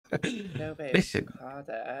No, babe. Listen.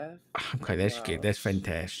 Cardiff. Okay, that's good. That's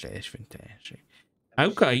fantastic. That's fantastic.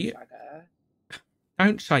 I'm Okay.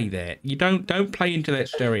 Don't say that. You don't play into that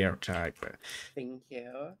stereotype. Thank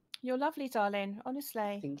you. You're lovely, darling.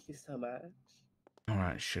 Honestly. Thank you so much. All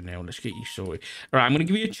right, Chanel. Let's get you sorted. All right, I'm gonna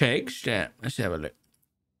give you a text. Let's have a look.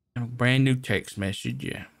 A brand new text message.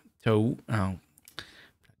 Yeah. So, oh,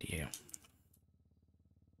 bloody hell.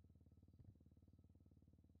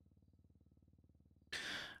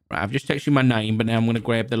 Right, I've just texted you my name, but now I'm gonna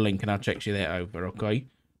grab the link and I'll text you that over. Okay.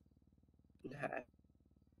 Okay.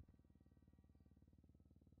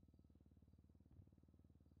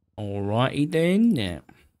 Alrighty then. Yeah.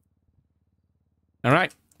 All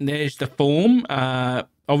right. There's the form.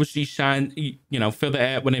 Obviously sign. Fill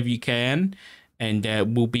that out whenever you can, and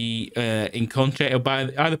we'll be in contact. It'll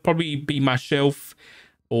either probably be myself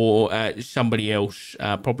or somebody else.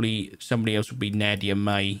 Probably somebody else will be Nadia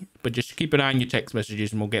May. But just keep an eye on your text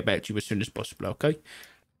messages, and we'll get back to you as soon as possible. Okay.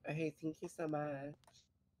 Okay. Thank you so much.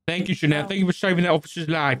 Thank you, Chanel. Thank you for saving that officer's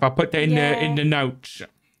life. I'll put that in the notes.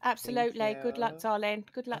 Absolutely. Good luck, darling.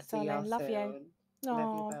 Good luck, darling. Love you. Love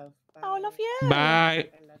you both. Oh, I love you. Bye.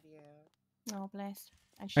 I love you. Oh, bless.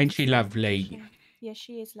 Ain't she lovely? Yeah,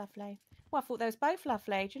 she is lovely. Well, I thought they was both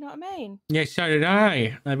lovely. Do you know what I mean? Yeah, so did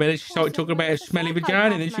I. I bet she started talking about a smelly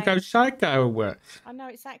vagina, and then she goes psycho. I know,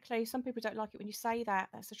 exactly. Some people don't like it when you say that.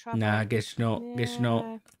 That's the trouble. Nah, I guess not. Yeah. Guess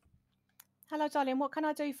not. Hello, darling. What can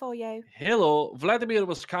I do for you? Hello. Vladimir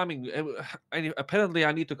was coming. Apparently,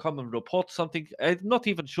 I need to come and report something. I'm not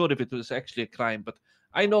even sure if it was actually a crime, but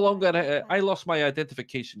I no longer... I lost my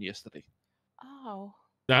identification yesterday. Oh.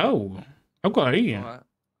 Oh. Okay.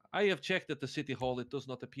 I have checked at the city hall. It does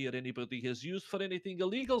not appear anybody has used for anything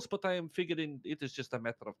illegals, but I am figuring it is just a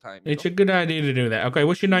matter of time. It's a good idea to do that. Okay,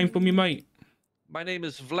 what's your name for me, mate? My name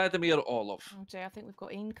is Vladimir Orlov. Oh dear, I think we've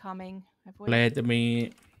got incoming. Have we? Vladimir.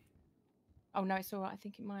 Oh no, it's all right. I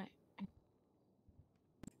think it might. I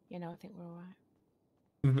think we're all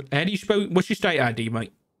right. How do you spell? What's your state ID,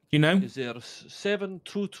 mate? Do you know? Is there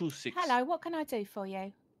 7226? Hello, what can I do for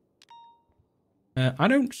you? I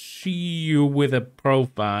don't see you with a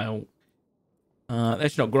profile.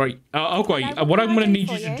 That's not great. Okay, Hello, what I'm going to need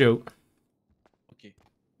for you to do. Okay.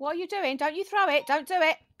 What are you doing? Don't you throw it. Don't do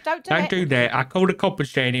it. Don't do it. Don't do that. I call the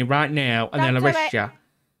coppers down here right now, and Don't they'll do arrest it. you.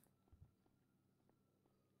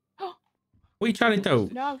 What are you trying to do?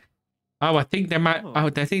 No. Oh, I think they might. Oh, I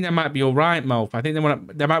think they might be all right, Molf. I think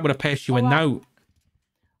they might want to pass you a note.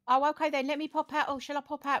 Oh, okay then. Let me pop out. Oh, shall I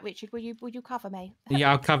pop out, Richard? Will you cover me?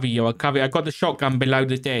 Yeah, I'll cover you. I'll cover you. I got the shotgun below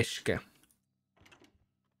the desk.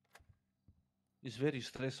 It's a very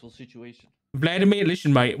stressful situation. Vladimir,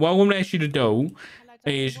 listen, mate. What I'm going to ask you to do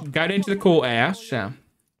is go down to the courthouse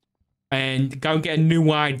and go and get a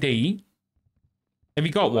new ID. Have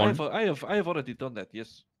you got one? I have already done that.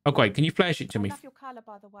 Yes. Okay, can you flash it to me? I love your colour,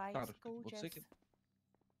 by the way. It's gorgeous.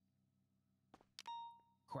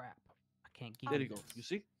 Crap. I can't give There you go. You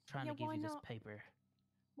see? Trying to give you this paper.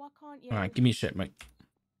 Why can't you? All right, give me a sec, mate.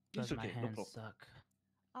 Does okay, my no hands problem. suck?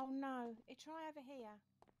 Oh no! Try over here.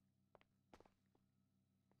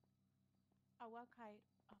 Oh, okay.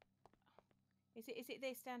 Oh. Is it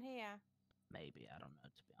this down here? Maybe, I don't know,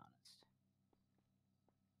 to be honest.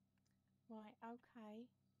 Right. Okay.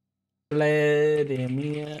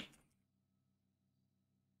 Vladimir.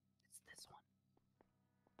 It's this one.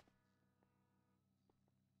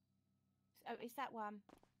 Oh, is that one?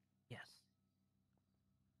 Yes.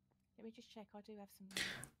 Let me just check. I do have some.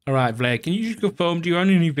 All right, Vlad. Can you just confirm? Do you own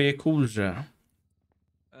any vehicles? No.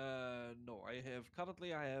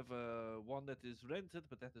 I have one that is rented,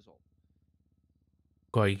 but that is all.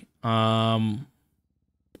 Okay.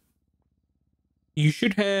 You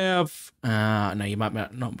should have. No, you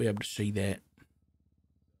might not be able to see that.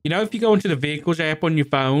 You know, if you go into the vehicles app on your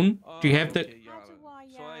phone, do you have the? Okay, yeah. So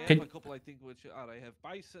I have a couple, I think, which are. I have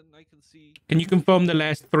Bison. I can see. Can you confirm the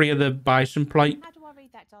last three of the Bison plate? How do I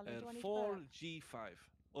read that, darling? Do I need 4G5.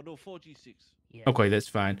 Oh no, 4G6. Yes. Okay, that's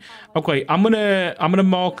fine. Okay, I'm gonna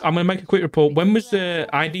make a quick report. When was the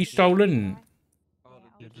ID stolen?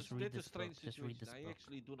 Just read this book. I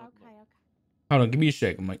actually do not know. Okay. Hold on, give me a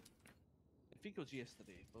second, mate. I think it was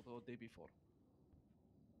yesterday, or the day before.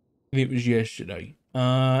 It was yesterday.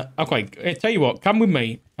 Okay, tell you what, come with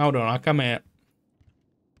me. Hold on, I'll come out.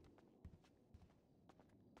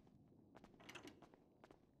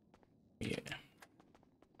 Yeah.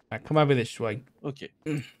 Right, come over this way. Okay.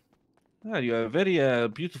 You have very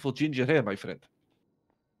beautiful ginger hair, my friend.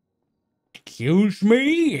 Excuse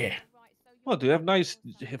me? Oh, do you have nice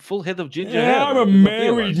full head of ginger hair? Yeah, I'm a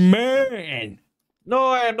married man. No,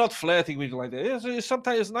 I am not flirting with you like that.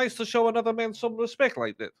 Sometimes it's nice to show another man some respect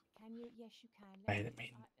like that. Can you? Yes, you can. Wait a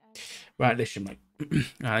minute. Right, listen, mate.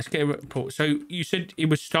 Right, let's get a report. So you said it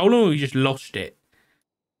was stolen, or you just lost it?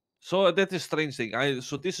 So that is strange thing.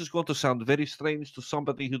 So this is going to sound very strange to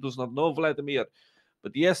somebody who does not know Vladimir.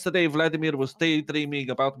 But yesterday, Vladimir was daydreaming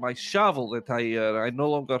about my shovel that I no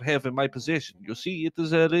longer have in my possession. You see, it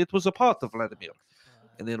was a part of Vladimir.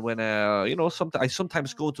 And then when I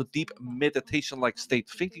sometimes go into deep meditation-like state,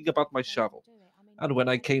 thinking about my shovel. And when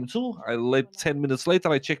I came to, 10 minutes later,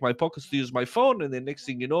 I checked my pockets to use my phone, and the next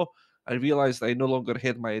thing you know, I realized I no longer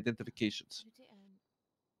had my identifications.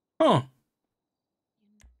 Oh.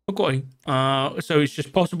 Okay. So it's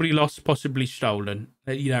just possibly lost, possibly stolen.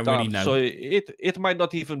 You don't really know. So it might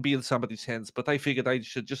not even be in somebody's hands, but I figured I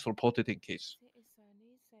should just report it in case.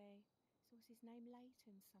 What's his name?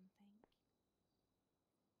 Leighton something.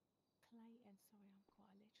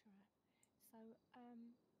 Clayton. Sorry, I'm quite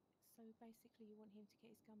illiterate. So basically, you want him to get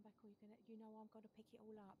his gun back, or you're gonna, I'm gonna pick it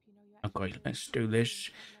all up. Okay, let's do this.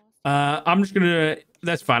 I'm just gonna.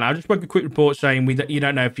 That's fine. I'll just make a quick report saying you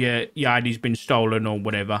don't know if your ID's been stolen or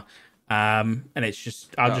whatever. And it's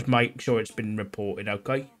just I'll just make sure it's been reported.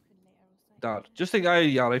 Okay. Just think,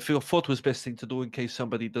 I thought was best thing to do in case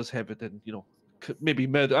somebody does have it, and maybe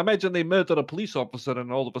murder. Imagine they murder a police officer,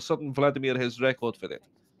 and all of a sudden Vladimir has record for that.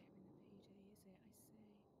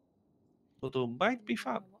 So it might be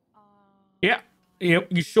fun. Yeah. Yep,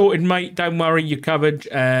 you sorted, mate. Don't worry, you're covered.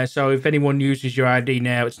 So if anyone uses your ID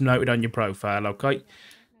now, it's noted on your profile, okay?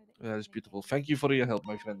 That is beautiful. Thank you for your help,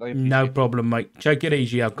 my friend. I appreciate no problem, mate. Take it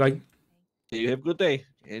easy, okay? You have a good day.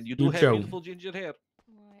 And you do have beautiful ginger hair.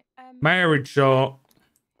 Marriage shot.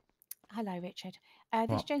 Hello, Richard.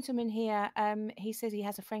 This gentleman here, he says he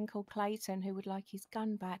has a friend called Clayton who would like his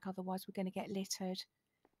gun back, otherwise we're going to get littered.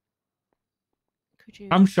 Could you...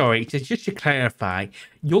 I'm sorry, just to clarify,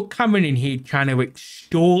 you're coming in here trying to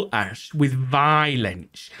extort us with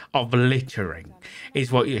violence of littering,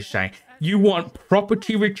 is what you're saying. You want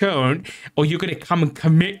property returned, or you're going to come and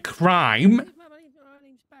commit crime? My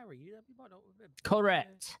name's Barry. You might not remember.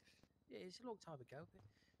 Correct. Yeah, it's a long time ago.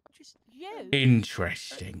 Just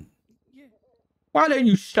Interesting. yeah. Why don't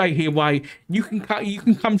you stay here while you can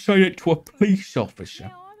come say it to a police officer?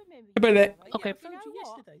 Yeah, I remember How about that? Okay. I phoned you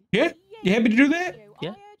yesterday. Yeah? You happy to do that? Yeah.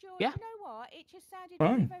 You Yeah. know what? It just sounded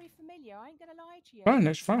Fine. very familiar. I ain't gonna lie to you. Fine,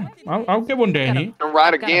 that's fine. I'll get one down here.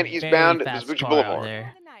 Right again, eastbound at Vespucci Boulevard.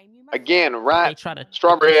 Again, right,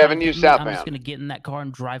 Strawberry Avenue, southbound. I'm just gonna get in that car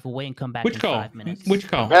and drive away and come back Which in car? 5 minutes. Which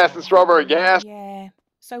car? Past the Strawberry Gas. Yeah.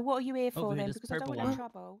 So what are you here for Over here, then? this Because I don't purple want one.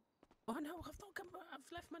 trouble. Oh no, I've not come. I've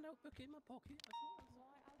left my notebook in my pocket.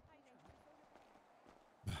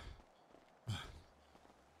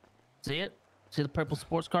 See it? See the purple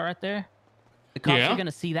sports car right there? The cops Yeah. are gonna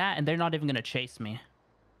see that, and they're not even gonna chase me.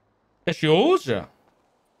 That's yours?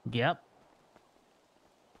 Yep.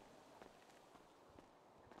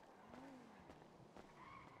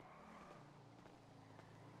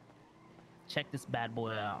 Check this bad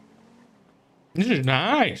boy out. This is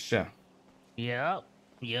nice. Yep.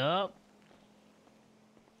 Yep.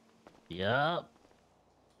 Yep.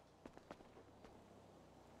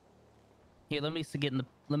 Here, let me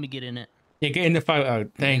get in it. Yeah, get in the photo.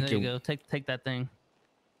 Thank there you. you go. Take that thing.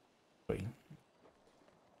 All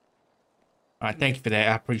right, thank you for that.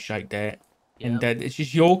 I appreciate that. Yep. And this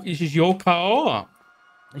is your car.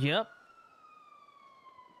 Yep.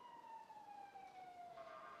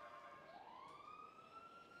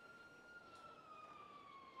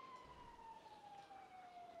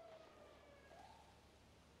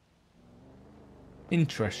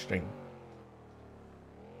 Interesting.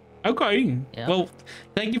 Okay. Yep. Well,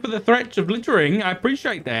 thank you for the threats of littering. I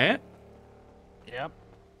appreciate that. Yep.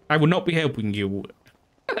 I will not be helping you.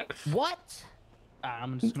 What?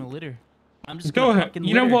 I'm just gonna litter. I'm just Go gonna ahead. fucking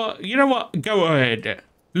You know litter. what? You know what? Go ahead.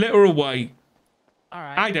 Litter away. All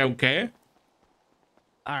right. I don't care.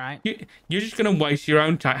 All right. You're just gonna waste your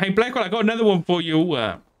own time. Hey, Blackwell, I got another one for you.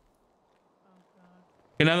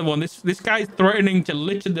 Another one. This guy's threatening to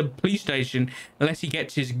litter the police station unless he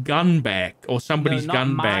gets his gun back or somebody's no, not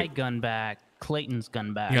gun my back. gun back. Clayton's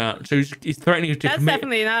gun back. Yeah. So he's threatening to That's commit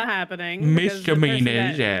definitely not happening. because the person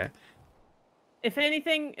misdemeanors. that- Yeah. If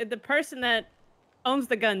anything, the person that owns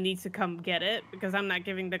the gun needs to come get it because I'm not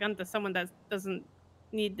giving the gun to someone that doesn't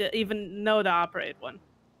need to even know to operate one.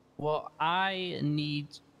 Well, I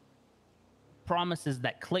need promises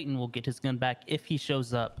that Clayton will get his gun back if he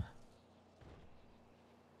shows up.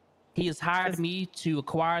 He has hired me to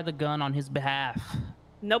acquire the gun on his behalf.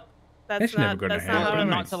 Nope. That's never gonna that's not how happen. it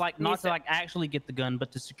Not works. to like He not said- to like actually get the gun,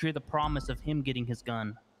 but to secure the promise of him getting his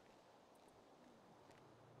gun.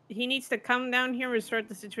 He needs to come down here and restart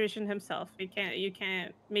the situation himself. You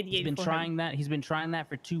can't mediate He's been for trying him. that. He's been trying that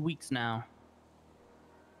for 2 weeks now.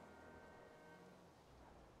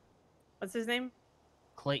 What's his name?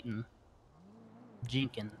 Clayton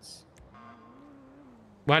Jenkins.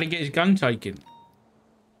 Why'd he get his gun taken?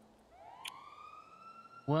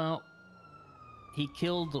 Well, he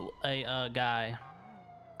killed a guy,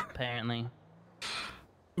 apparently.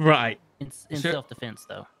 Right. In So- self-defense,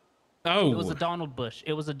 though. Oh. It was a Donald Bush.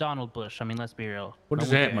 It was a Donald Bush. I mean, let's be real. What No does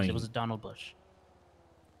one that cares. mean? It was a Donald Bush.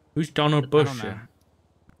 Who's Donald I Bush? don't know.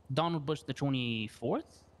 Donald Bush the 24th?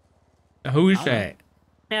 Who is I don't know. that?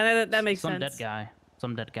 Yeah, that makes Some sense. dead guy.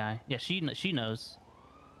 Some dead guy. Yeah, she knows.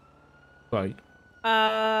 Right.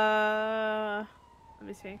 Let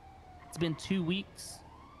me see. It's been 2 weeks.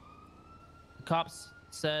 The cops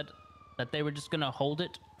said that they were just gonna hold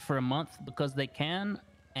it for a month because they can,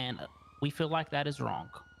 and we feel like that is wrong.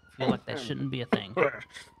 We feel like that shouldn't be a thing.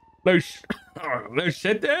 They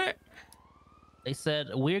said that? They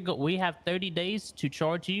said we have 30 days to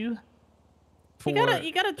charge you for You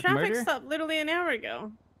got a traffic murder? stop literally an hour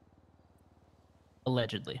ago.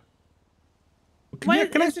 Allegedly. Why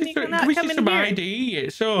Can I isn't he see not can we see coming some here? ID?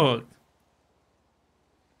 So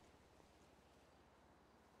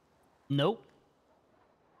Nope.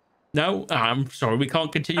 no, I'm sorry, we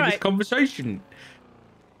can't continue this Alright. conversation.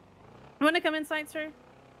 You want to come inside, sir?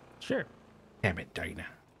 Sure. Damn it, Dana.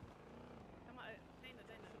 Come on,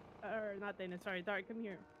 Dana. Or not Dana, sorry. Dart, come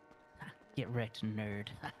here. Get wrecked, nerd.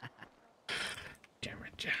 Damn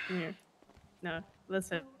it. Come here. No,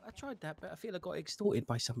 listen. I tried that, but I feel I got extorted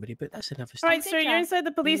by somebody. But that's another All story. right, sir, you're inside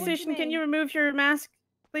the police What do you station. Can mean? you remove your mask,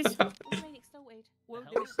 please? What do you mean extorted? Well,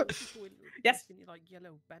 hell? there was some people in Yes. like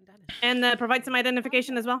yellow bandanas. And provide some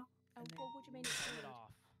identification as well. Oh, what do you mean extorted?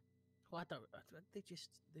 Well,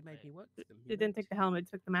 they made me work for them. You didn't take the helmet,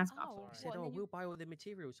 took the mask off. Oh, He said, what, and "Oh, then we'll you buy all the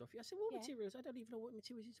materials off you." I said, "What Yeah. materials? I don't even know what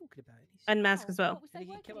materials you're talking about." And he said, And mask as well. What was they and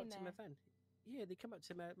he working came in up to my there? van. Yeah, they come up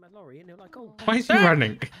to my lorry and they're like, "Oh, Why is he Sir!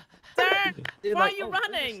 running? Sir, they're why like, are you "Oh,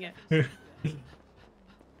 running?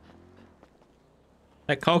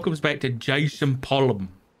 That call comes back to Jason Pollum.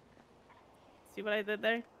 See what I did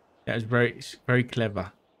there? That was very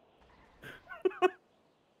clever.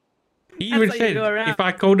 He That's even how you said go around. if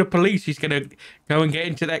I call the police, he's gonna go and get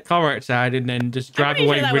into that car outside and then just drive pretty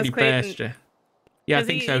sure away that was really Clayton. fast. Yeah, I 'Cause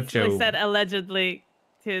think he so instantly too. said allegedly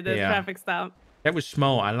to the Yeah. traffic stop. That was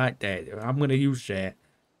smart. I like that. I'm gonna use that.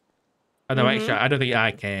 Although actually, I don't think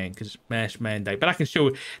I can because mask mandate. But I can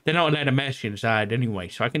still. They're not allowed a mask inside anyway,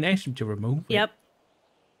 so I can ask them to remove it. Yep.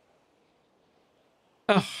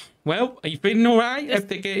 Oh well, are you feeling all right Just-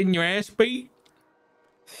 after getting your ass beat?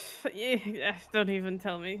 Yeah, don't even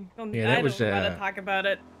tell me. Yeah, that I was, don't want to talk about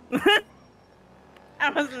it.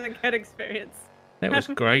 That wasn't a good experience. That was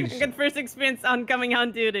A crazy. good first experience on coming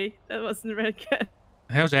on duty. That wasn't very good.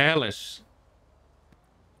 How's Alice?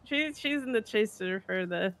 She's in the chaser for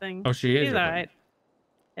the thing. Oh, she is. She's alright.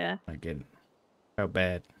 Yeah. I get it. How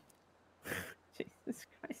bad? Jesus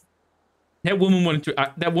Christ. That woman wanted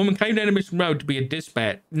to. That woman came down the mission road to be a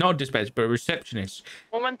dispatch, not a dispatch, but a receptionist.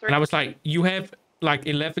 Woman 3. And I was like, "You have like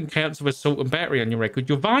 11 counts of assault and battery on your record.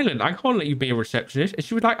 You're violent. I can't let you be a receptionist." And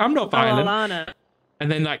she was like, "I'm not violent." Alana.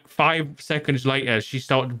 And then like 5 seconds later, she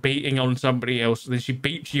started beating on somebody else. And then she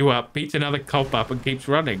beats you up, beats another cop up, and keeps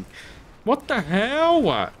running. What the hell?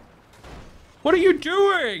 What are you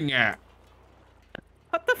doing?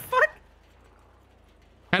 What the fuck?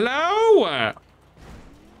 Hello?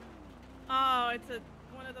 Oh, it's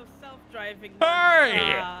one of those self-driving.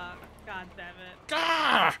 Hey! God damn it.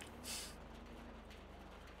 Ah!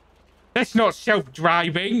 That's not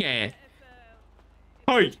self-driving. Hey,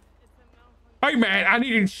 hey, man! I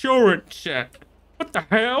need insurance. What the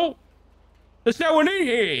hell? There's no one in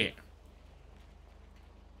here.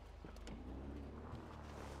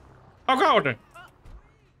 Oh God!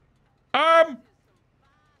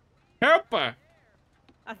 Help her!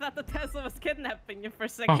 I thought the Tesla was kidnapping you for a Oh,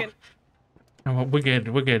 second. well, we're good.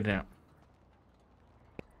 We're good now.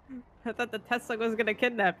 I thought the Tesla was gonna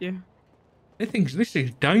kidnap you. This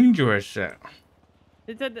is dangerous.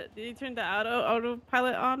 Did you turn the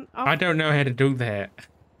autopilot on? Off? I don't know how to do that.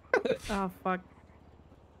 Oh fuck.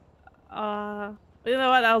 You know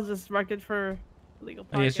what? I'll just mark it for illegal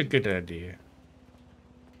Yeah, parking. it's a good idea.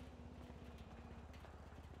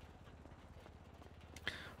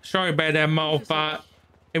 Sorry about that, Malbot.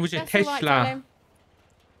 It was a That's all right, Tesla. darling.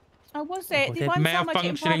 Oh, was it? Oh, The one time I didn't park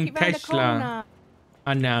malfunctioning it round the Tesla. corner.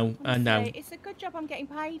 I know. I know. Honestly, it's a good job I'm getting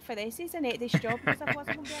paid for this, isn't it? This job, because otherwise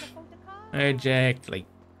I wouldn't be able to afford the car. Exactly.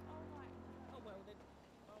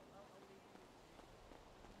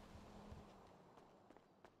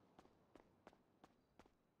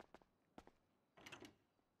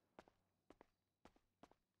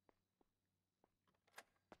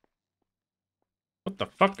 What the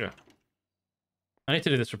fucker? I need to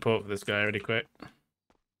do this report for this guy really quick.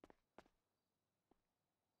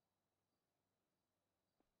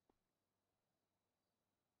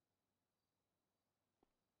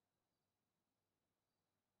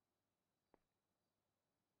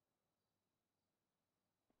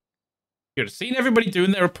 You've seen everybody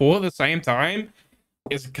doing their report at the same time.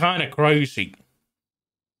 It's kind of crazy.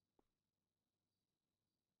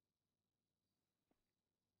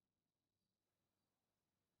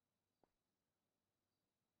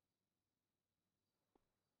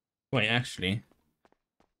 Wait, actually.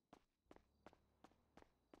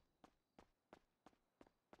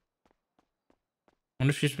 I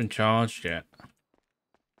wonder if she's been charged yet.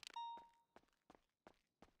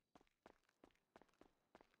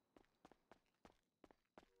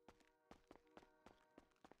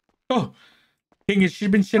 Oh, thing is, she's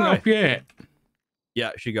been sent up yet.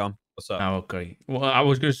 Yeah, she gone. What's up? Oh, okay. Well, I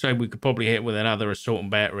was going to say we could probably hit with another assault and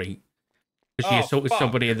battery. She assaulted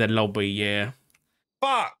somebody in the lobby, yeah.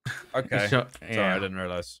 Fuck! Okay. So, yeah. Sorry, I didn't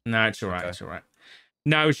realize. No, it's all right. Okay. It's all right.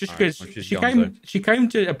 No, it's just because she came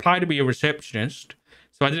to apply to be a receptionist.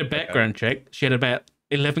 So I did a background check. She had about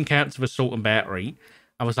 11 counts of assault and battery.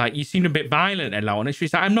 I was like, you seem a bit violent, Alone. And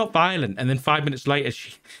she's like, I'm not violent. And then 5 minutes later,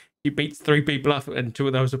 she beats 3 people up, and 2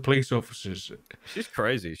 of those are police officers. She's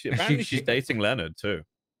crazy. Apparently she's dating Leonard too.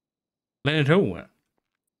 Leonard who?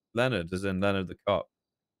 Leonard, as in Leonard the cop.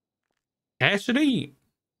 Cassidy?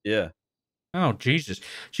 Yeah. Oh, Jesus.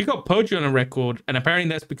 She got perjury on a record, and apparently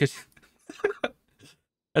that's because...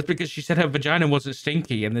 that's because she said her vagina wasn't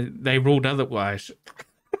stinky, and they ruled otherwise.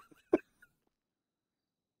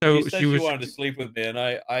 So she wanted to sleep with me, and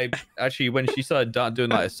I actually, when she started doing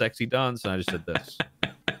like a sexy dance, and I just did this.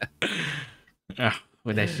 Oh,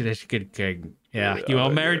 well, that's a good thing. Yeah, you are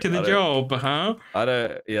married to the job, huh? I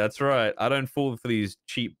don't. Yeah, that's right. I don't fall for these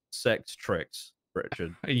cheap sex tricks,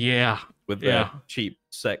 Richard. Yeah, with their cheap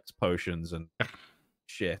sex potions and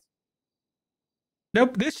shit.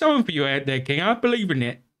 Nope, there's something for you out there, King. I believe in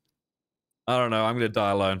it. I don't know. I'm gonna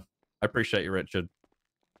die alone. I appreciate you, Richard.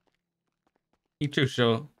 You too,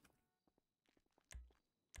 sir.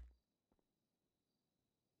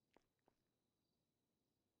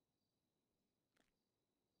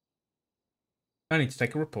 I need to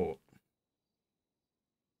take a report.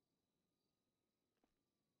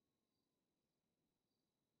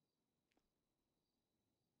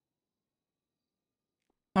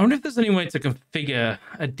 I wonder if there's any way to configure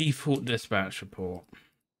a default dispatch report.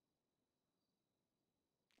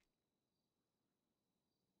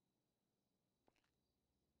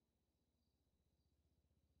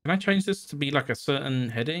 Can I change this to be like a certain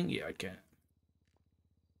heading? Yeah, I can.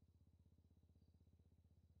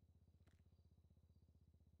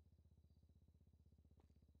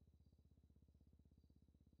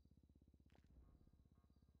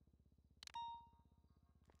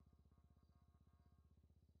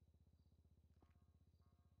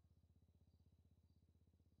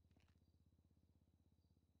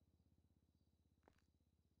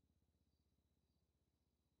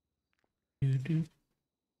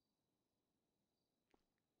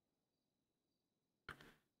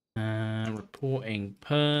 Reporting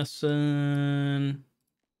person.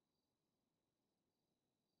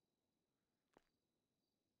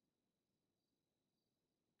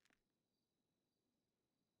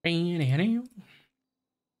 I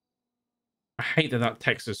hate that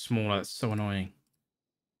text is smaller. It's so annoying.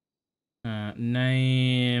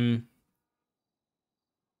 Name.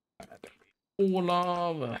 All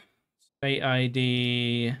of. State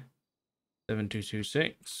ID.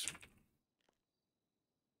 7226.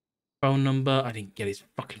 Phone number. I didn't get his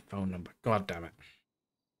fucking phone number. God damn it.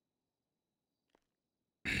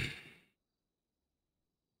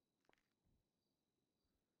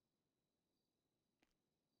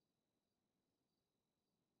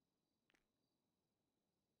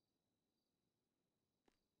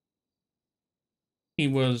 He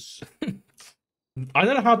was... I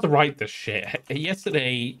don't know how to write this shit.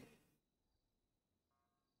 Yesterday...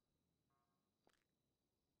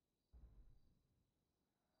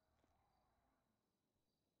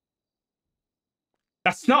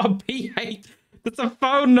 That's not a PH. That's a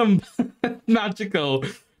phone number. Magical.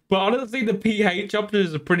 But honestly, the PH option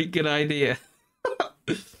is a pretty good idea.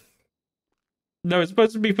 No, it's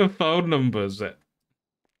supposed to be for phone numbers.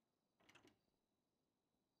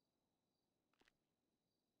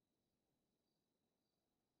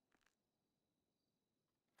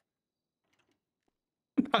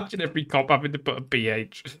 Imagine every cop having to put a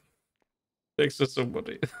PH next to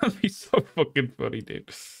somebody. That'd be so fucking funny,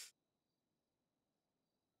 dude.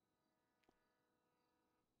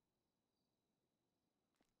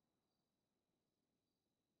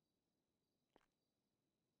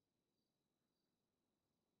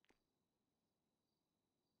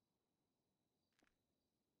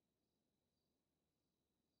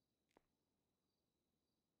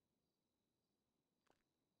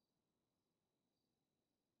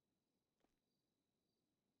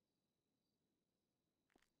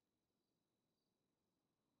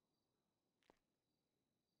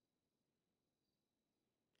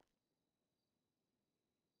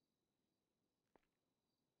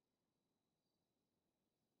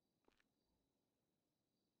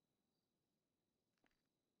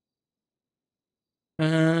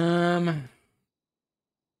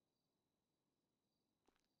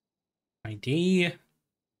 ID.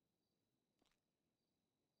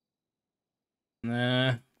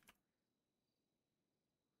 Down.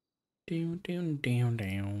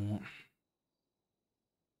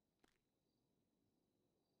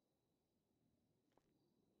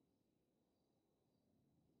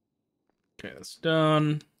 Okay, that's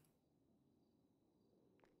done.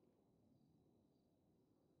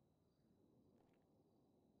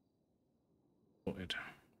 Good.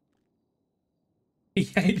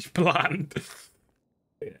 EH planned.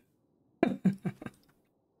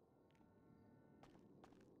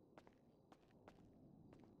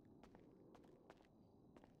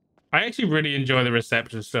 I actually really enjoy the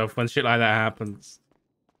reception stuff when shit like that happens.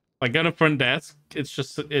 Like on a front desk, it's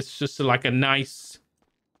just like a nice,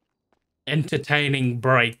 entertaining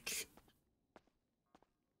break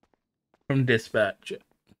from dispatch.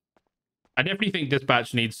 I definitely think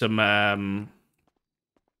dispatch needs some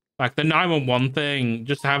like the 911 thing.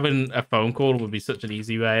 Just having a phone call would be such an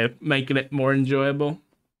easy way of making it more enjoyable.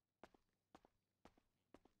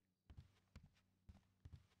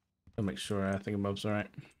 I'll make sure I think Bob's all right.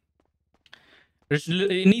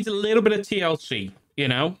 It needs a little bit of TLC, you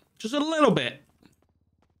know, just a little bit.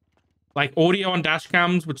 Like audio on dash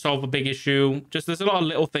cams would solve a big issue. Just there's a lot of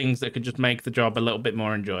little things that could just make the job a little bit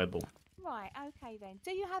more enjoyable. Right, okay then.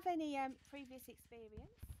 Do you have any previous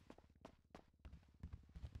experience?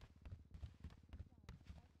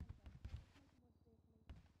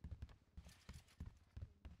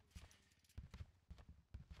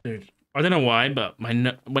 Dude, I don't know why, but when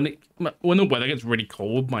the weather gets really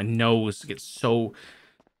cold, my nose gets so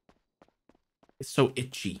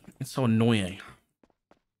itchy. It's so annoying.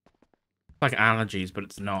 It's like allergies, but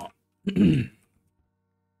it's not. Let's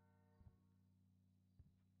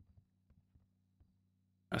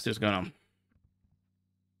see what's going on.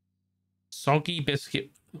 Soggy biscuit.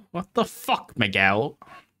 What the fuck, Miguel?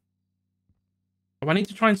 Oh, I need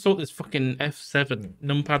to try and sort this fucking F7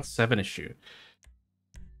 numpad 7 issue.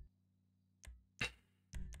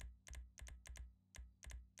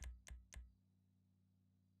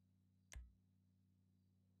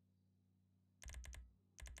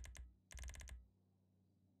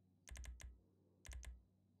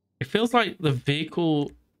 It feels like the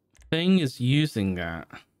vehicle thing is using that.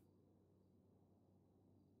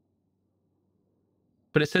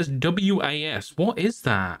 But it says WAS. What is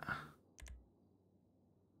that?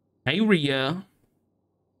 Area.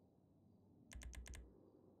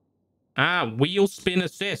 Ah, wheel spin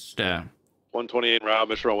assist. 128 route,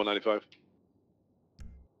 Mission Row 195.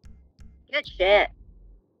 Good shit.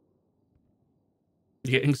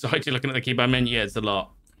 You get anxiety looking at the keyboard menu. Yeah, it's a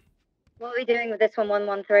lot. What are we doing with this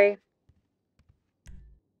 113?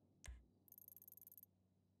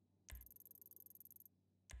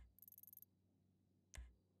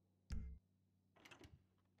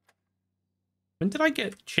 When did I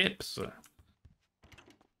get chips?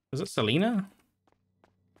 Was it Selena?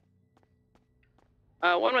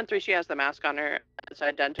 113, she has the mask on her. It's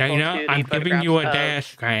identical Dana, to the I'm giving you a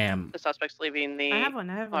photographs of dash cam. the suspects leaving the I have one.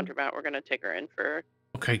 laundromat. We're going to take her in for...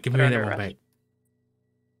 Okay, give me that one back.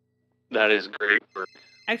 That is great work.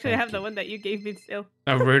 Actually, I have the one that you gave me still.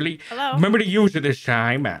 Oh, really? Hello? Remember to use it this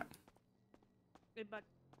time. Good buck.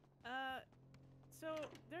 So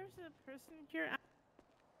there's a person here.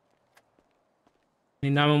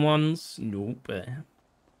 Any 911s? Nope.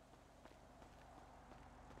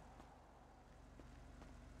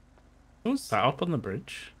 Who's that up on the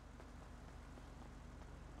bridge?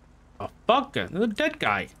 Oh, fuck. The dead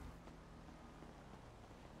guy.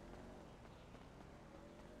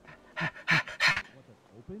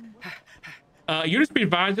 You just be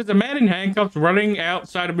advised, there's a man in handcuffs running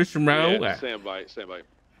outside of Mission Row. Yeah, stand by, stand by.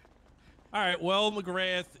 All right, well,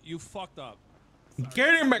 McGrath, you fucked up.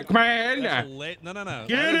 Get him, McMahon. No.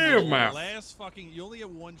 Get him. Last fucking, you only have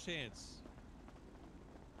one chance.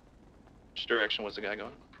 Which direction was the guy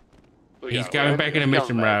going? He's going back in a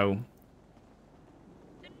Mission Row.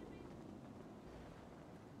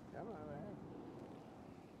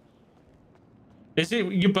 Is it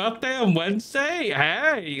your birthday on Wednesday?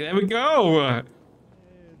 Hey, there we go.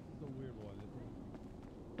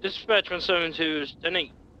 Dispatch 172 is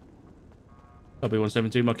Denny. Copy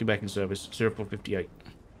 172, monkey back in service, 0458.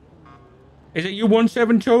 Is it you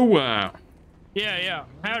 172? Yeah.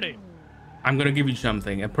 Howdy. I'm gonna give you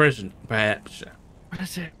something, a present, perhaps. What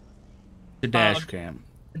is it? The dash cam.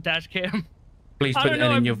 The dash cam? Please put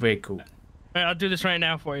that in your vehicle. All right, I'll do this right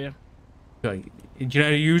now for you. Okay. Do you know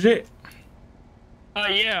how to use it?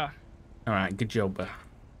 Yeah. All right, good job.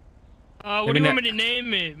 What do you want me to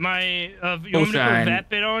name it? My you want me to put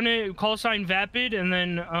Vapid on it? Call sign Vapid, and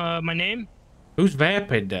then my name. Who's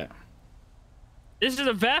Vapid? This is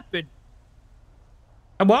a Vapid.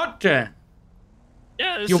 A what? Yeah,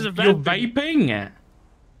 this is a Vapid. You're vaping?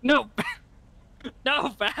 No, no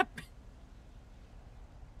Vapid.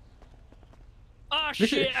 Oh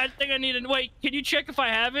shit! I think I need to wait. Can you check if I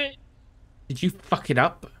have it? Did you fuck it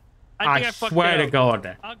up? I think I fucked swear it to up.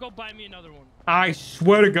 God. I'll go buy me another one. I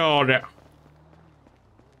swear to God.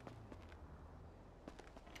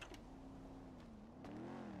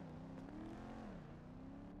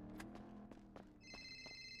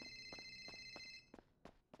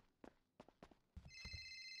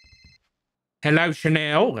 Hello,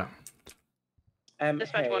 Chanel.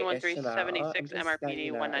 Dispatch hey, 113 Chanel. 76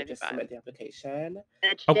 MRPD I just 195. submit the application.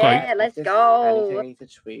 Okay. Yeah, let's go. Anything I need to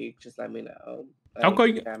tweak, just let me know. Okay.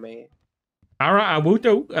 You got me. All right, I will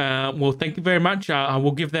do. Well, thank you very much. I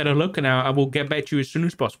will give that a look, and I will get back to you as soon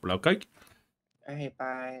as possible, okay? Okay,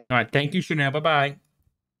 bye. All right, thank you, Chanel. Bye-bye.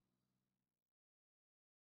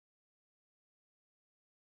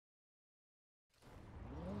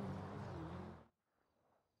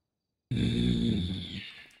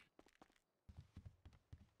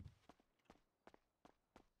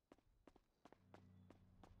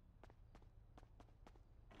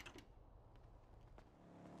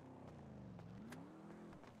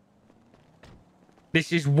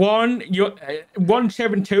 This is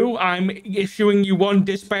 172. I'm issuing you one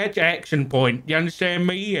dispatch action point. You understand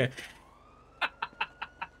me?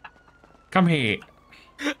 Come here.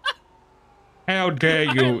 How dare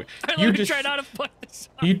you? You destroyed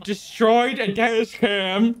a dash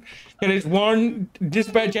cam. And it's one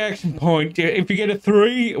dispatch action point. If you get a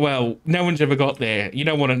 3, well, no one's ever got there. You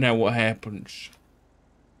don't want to know what happens.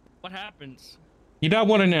 What happens? You don't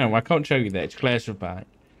want to know. I can't show you that. It's classified.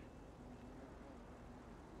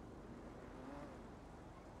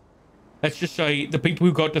 Let's just say the people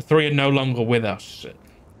who got to 3 are no longer with us.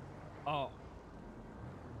 Oh.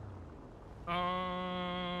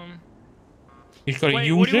 He's got to Wait,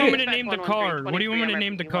 use what do you want it. me to name the card? What do you want me to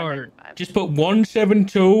name the card? Just put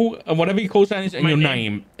 172 and whatever you call sign is and your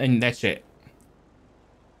name, and that's it.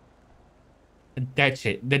 That's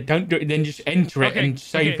it. Then don't do it. Then just enter it and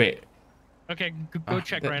save it. Okay, go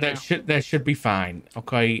check right now. That should be fine.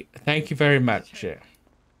 Okay. Thank you very much.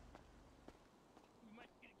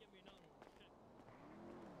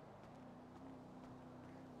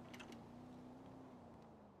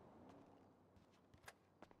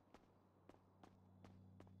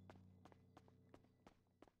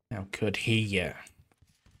 How could he?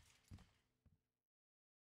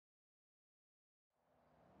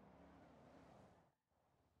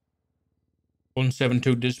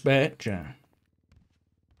 172 dispatch.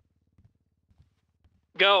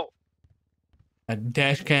 Go. A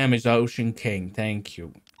dash cam is Ocean King. Thank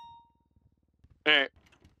you. Alright.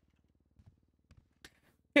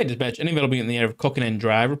 Okay, dispatch. Any available in the area of Coconut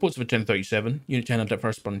Drive. Reports of a 1037. Unit 10 up first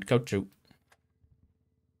respond. Code 2.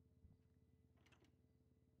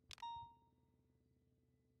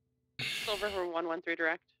 Silver for 113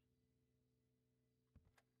 direct.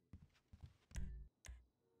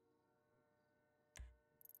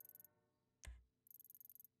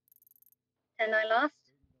 And I lost.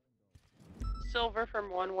 Silver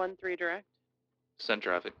from 113 direct. Send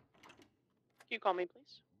traffic. Can you call me,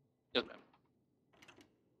 please? Yes, ma'am.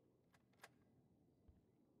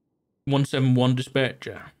 171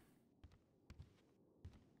 dispatcher.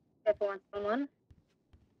 Pepper 171.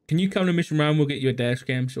 Can you come to Mission Round? We'll get you a dash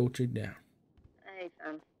cam sorted now. Hey,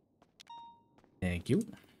 fam. Thank you.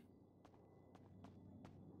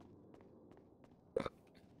 I'm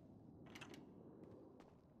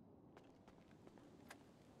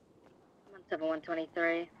on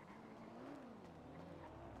 7123.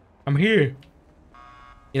 I'm here.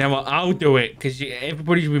 You know what? I'll do it because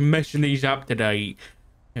everybody's been messing these up today.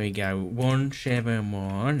 There we go.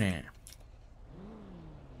 171.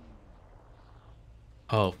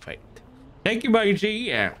 Perfect. Thank you,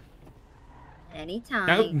 Moji. Anytime.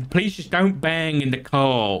 No, please just don't bang in the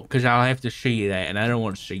car because I'll have to see that, and I don't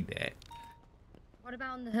want to see that. What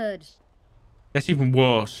about on the hood? That's even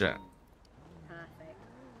worse. Perfect.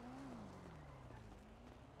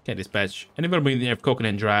 Okay, dispatch. Anybody been there of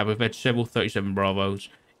Coconut Drive? We've had several 37 Bravos.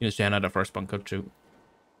 You understand how that first bunker too.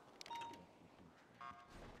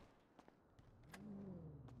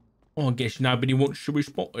 Oh, I guess nobody wants to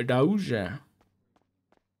respond to those.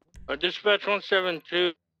 Dispatch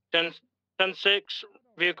 172, 10-6,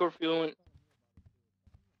 vehicle fueling.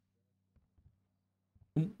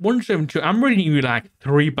 172. I'm reading you like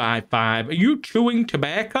 3x5. Are you chewing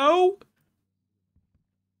tobacco?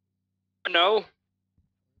 No.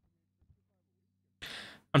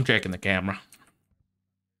 I'm checking the camera.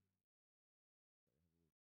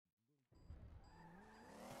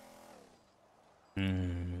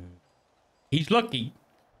 He's lucky.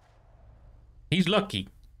 He's lucky.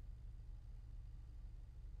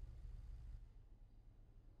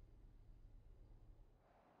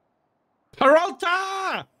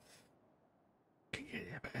 Peralta!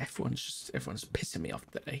 Yeah, but everyone's pissing me off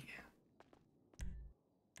today.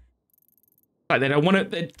 Like they don't want to.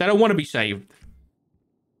 They don't want to be saved.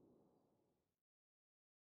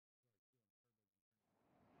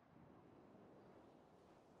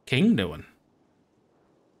 King doing?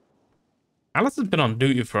 Alice has been on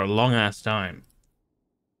duty for a long ass time.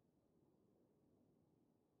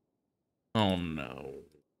 Oh no.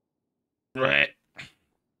 Right.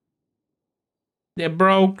 They're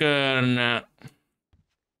broken.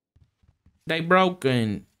 They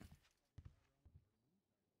broken.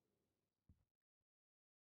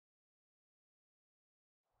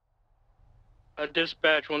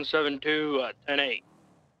 Dispatch 172, 10-8.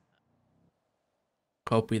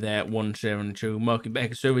 Copy that 172. Monkey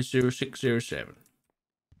back at service 0607.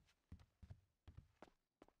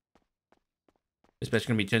 Dispatch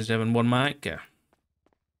gonna be 1071 Mike.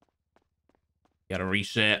 Gotta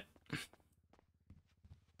reset.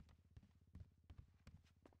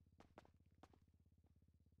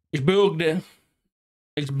 It's bugged.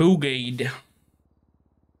 It's boogied.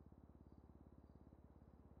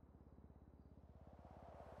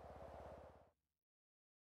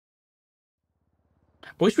 I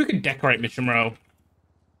wish we could decorate Mission Row.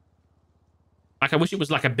 Like, I wish it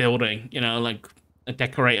was like a building, you know, like a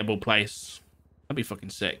decoratable place. That'd be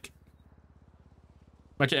fucking sick.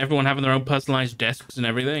 Imagine everyone having their own personalized desks and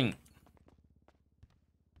everything.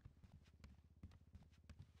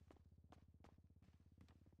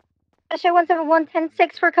 Show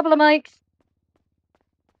 171-10-6 for a couple of mics.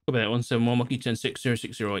 Copy that 171 Monkey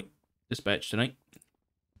 10-6-0608. Dispatch tonight.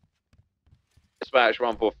 Dispatch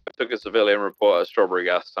 145 took a civilian report of strawberry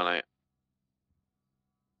gas tonight.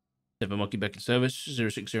 7 Monkey back in service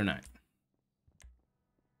 0609.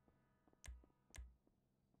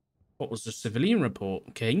 What was the civilian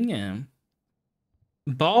report, King?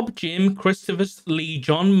 Bob, Jim, Christopher, Lee,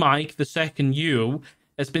 John, Mike, the second you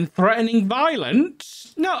has been threatening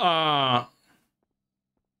violence? Nuh-uh.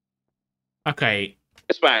 Okay.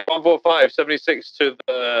 Dispatch 145 76 to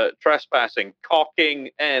the trespassing Cocking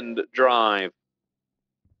End Drive.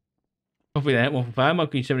 Copy that. 145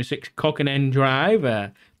 Monkey 76 Cock and End Drive.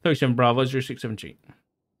 37 Bravo 0617.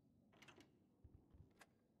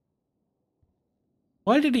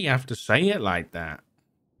 Why did he have to say it like that?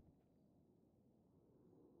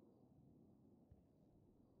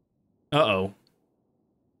 Uh-oh.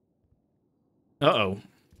 Uh-oh.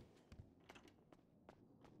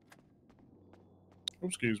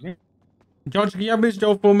 Excuse me. George, can you open this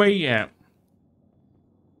door for me? Yeah.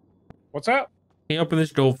 What's that? Can you open this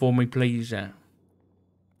door for me, please? Yeah.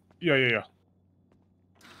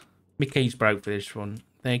 My key's broke for this one.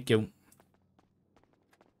 Thank you.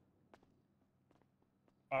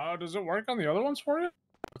 Does it work on the other ones for you?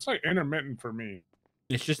 It's like intermittent for me.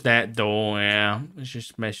 It's just that door, yeah. It's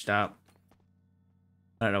just messed up.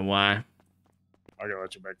 I don't know why. I gotta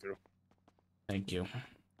let you back through. Thank you.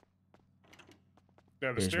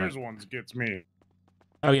 Yeah, the stairs ones gets me.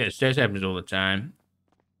 Oh yeah, stairs happens all the time.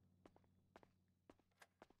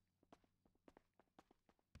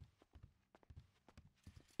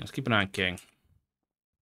 Let's keep an eye on King.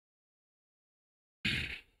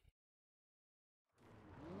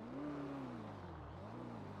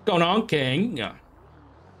 Going on, King? Yeah.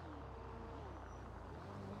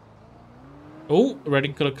 Oh, red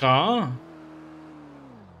and color car.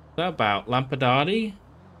 What's that about? Lampadati?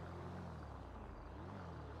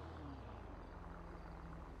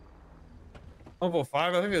 Level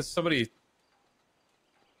 5, I think there's somebody.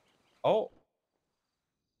 Oh.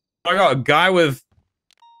 I got a guy with.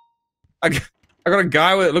 I got a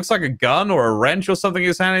guy with, it looks like a gun or a wrench or something in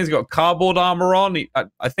his hand. He's got cardboard armor on.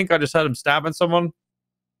 I think I just heard him stabbing someone.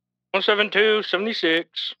 172,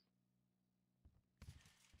 76.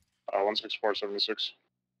 16476.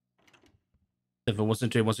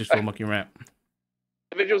 172, 164, Monkey Rat.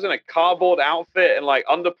 Individuals in a cardboard outfit and like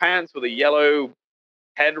underpants with a yellow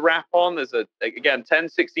head wrap on. There's again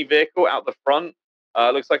 1060 vehicle out the front.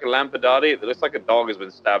 Looks like a Lampadati. It looks like a dog has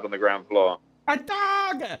been stabbed on the ground floor. A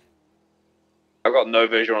dog! I've got no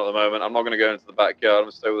visual at the moment. I'm not going to go into the backyard. I'm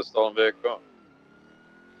going to stay with a stolen vehicle.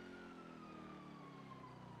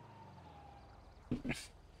 I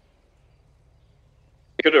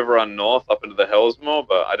could have run north up into the hills more,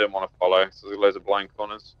 but I didn't want to follow, so there's loads of blind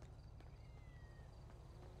corners.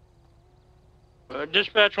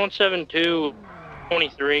 Dispatch 172,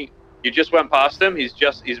 23. You just went past him. He's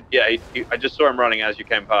I just saw him running as you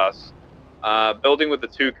came past. Building with the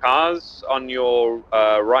 2 cars on your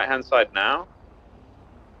right-hand side now.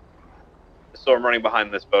 I saw him running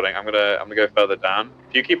behind this building. I'm gonna go further down.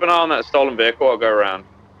 If you keep an eye on that stolen vehicle, I'll go around.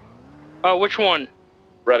 Oh, which one?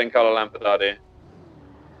 Red and color Lampadati.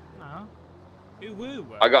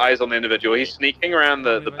 I got eyes on the individual. He's sneaking around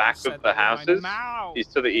the back of the houses. He's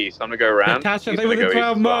to the east. I'm gonna go around. Natasha, He's they were gonna the go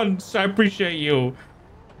 12 east as well. months. I appreciate you.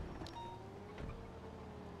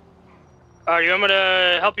 You want me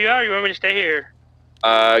to help you out, or you want me to stay here?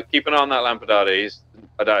 Keep an eye on that Lampadati.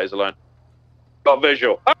 I doubt he's alone. Got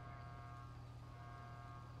visual.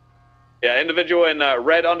 Yeah, individual in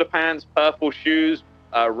red underpants, purple shoes,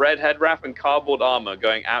 red head wrap, and cardboard armor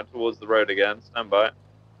going out towards the road again. Stand by.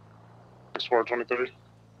 6423.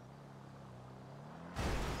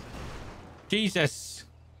 Jesus.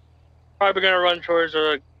 Probably gonna run towards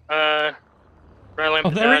a red lamp. Oh,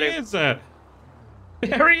 there he is. There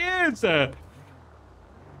he is.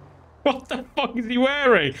 What the fuck is he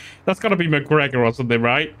wearing? That's gotta be McGregor or something,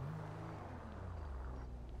 right?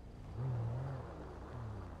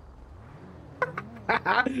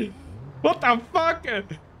 What the fuck?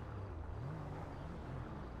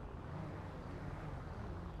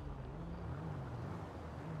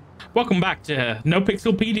 Welcome back to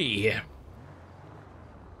NoPixel PD.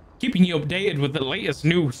 Keeping you updated with the latest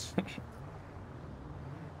news.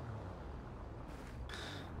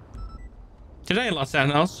 Today in Los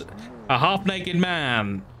Angeles, a half-naked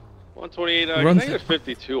man 128, runs... can I get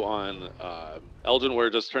 52 on Elgin where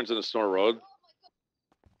it just turns into Snore Road?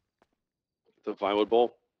 The Vinewood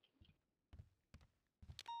Bowl.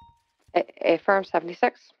 A firm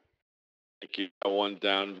 76. Thank you. One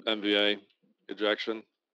down, MVA, ejection.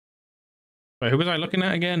 Wait, who was I looking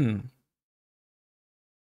at again?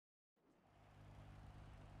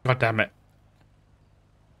 God damn it.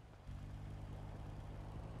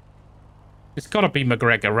 It's gotta be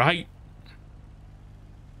McGregor, right?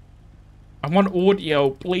 I want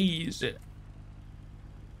audio, please.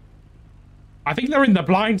 I think they're in the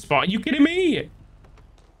blind spot. Are you kidding me?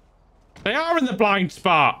 They are in the blind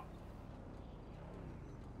spot.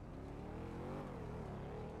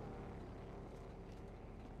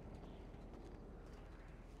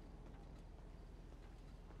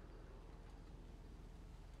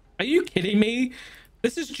 Are you kidding me?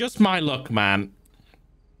 This is just my luck, man.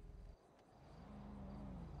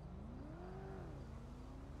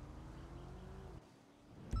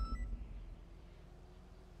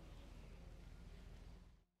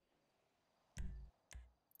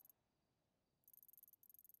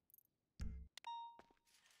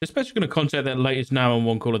 Especially going to contact that latest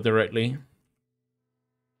 911 caller directly.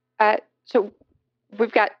 So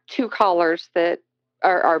we've got 2 callers that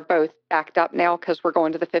are both backed up now because we're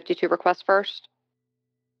going to the 52 request first.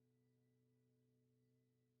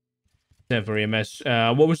 For EMS.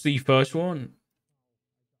 What was the first one?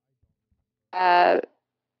 Caller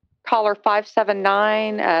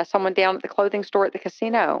 579, someone down at the clothing store at the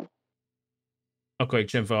casino. Okay,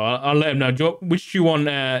 info. I'll let him know. Which do you want?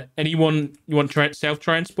 Anyone you want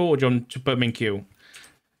self-transport, or do you want to put them in queue?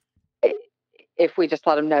 If we just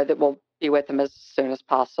let them know that we'll be with them as soon as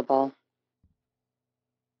possible.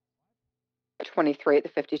 23 at the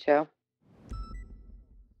 52.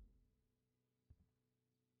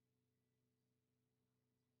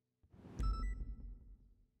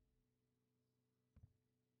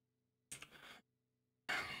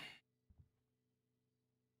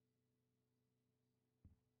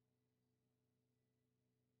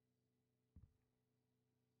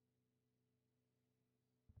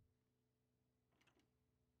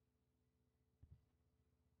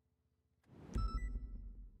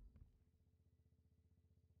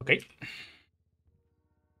 Okay.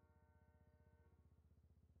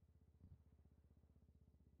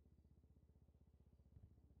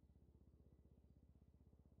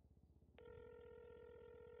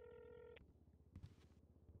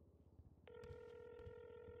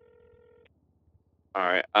 All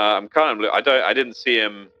right. I'm kind of. I didn't see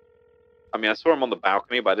him. I mean, I saw him on the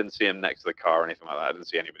balcony, but I didn't see him next to the car or anything like that. I didn't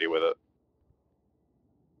see anybody with it.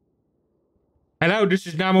 Hello, this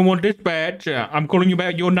is 911 dispatch. I'm calling you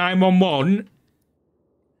about your 911.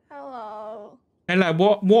 Hello.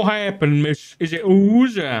 Hello, what happened, miss? Is it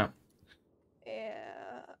ooze? Yeah.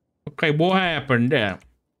 Okay, what happened? I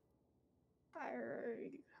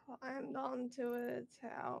climbed onto a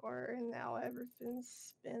tower and now everything's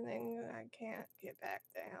spinning and I can't get back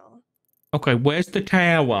down. Okay, where's the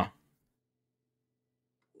tower?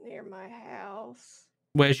 Near my house.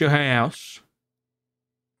 Where's your house?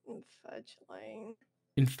 In Fudge Lane.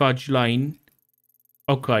 In Fudge Lane.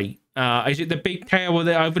 Okay. Is it the big tower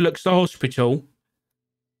that overlooks the hospital?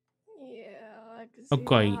 Yeah, I can see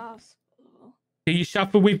Okay. the hospital. Do you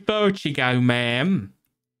suffer with vertigo, ma'am?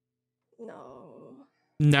 No,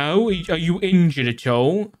 No? Are you injured at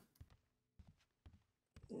all?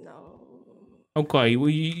 no. Okay, well,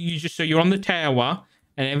 you just so you're on the tower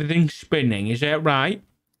and everything's spinning. Is that right?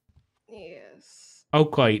 Yes.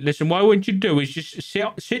 Okay, listen. What I want you to do is just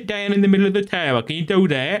sit down in the middle of the tower. Can you do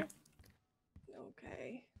that?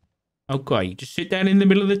 Okay. Okay, just sit down in the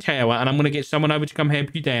middle of the tower, and I'm gonna get someone over to come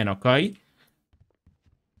help you down. Okay?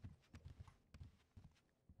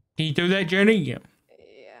 Can you do that, Jenny? Yeah.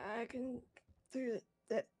 Yeah, I can do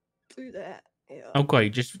that. Yeah. Okay,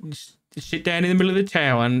 just sit down in the middle of the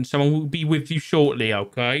tower, and someone will be with you shortly.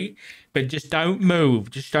 Okay, but just don't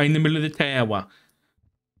move. Just stay in the middle of the tower.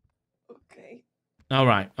 Okay. All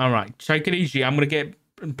right. Take it easy. I'm gonna get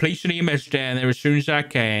police and EMS down there as soon as I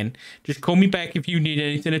can. Just call me back if you need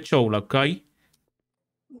anything at all. Okay?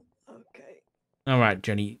 Okay. All right,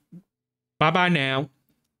 Jenny. Bye bye now.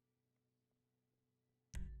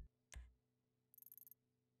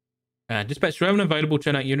 Dispatch, do we have an available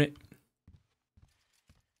 10-8 unit?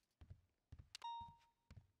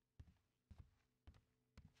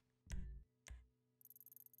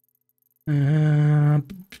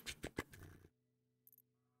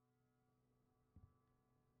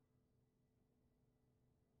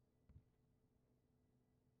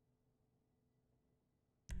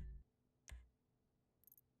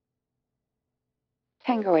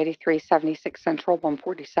 Tango 83, 76 Central,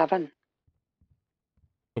 147.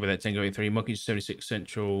 Over that Tango 83, Monkey 76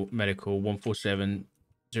 Central Medical 147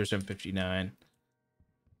 0759.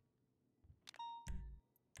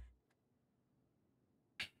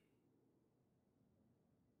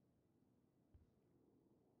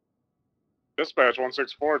 Dispatch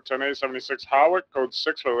 164, 10-876 Howard, code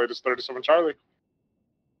 6 for the latest 37 Charlie.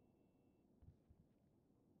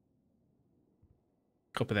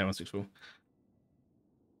 Copy that 164.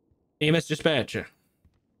 EMS dispatcher.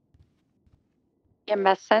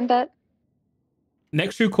 EMS, send it.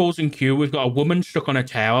 Next two calls in queue, we've got a woman stuck on a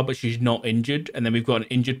tower, but she's not injured. And then we've got an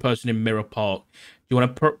injured person in Mirror Park. Do you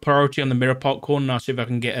want a priority on the Mirror Park call? And I'll see if I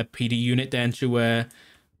can get a PD unit down to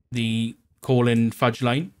the call in Fudge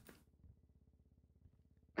Lane.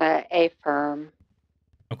 A firm.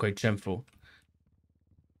 Okay, 10-4.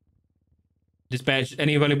 Dispatch,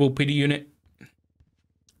 any available PD unit?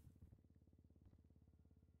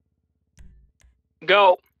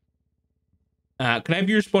 Go. Can I have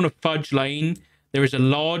you respond to Fudge Lane? There is a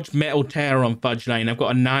large metal tower on Fudge Lane. I've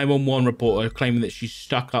got a 911 reporter claiming that she's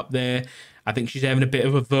stuck up there. I think she's having a bit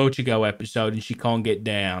of a vertigo episode and she can't get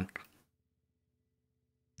down.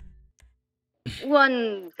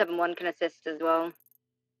 171 can assist as well.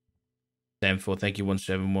 10-4, thank you,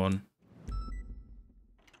 171.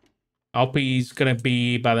 RP's going to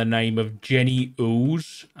be by the name of Jenny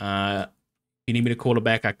Ooze. If you need me to call her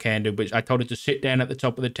back, I can do, but I told her to sit down at the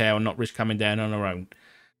top of the tower and not risk coming down on her own.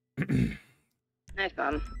 Nice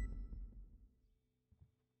one.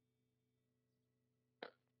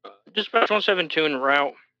 Dispatch 172 en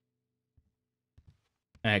route.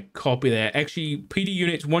 Copy that. Actually, PD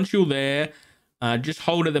units, once you're there, just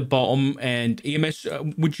hold at the bottom. And EMS,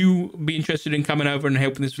 would you be interested in coming over and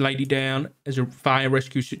helping this lady down as a fire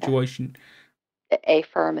rescue situation? A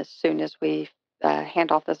firm, as soon as we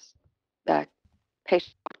hand off this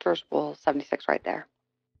patient doctors, will 76 right there.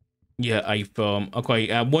 Yeah, a firm. Okay,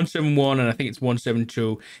 171 and I think it's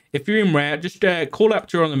 172. If you're en route, just call up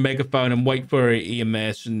to her on the megaphone and wait for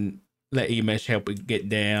EMS and let EMS help her get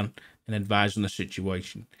down and advise on the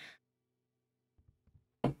situation.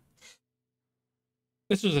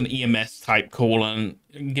 This was an EMS type call, and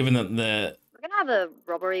given that We're gonna have a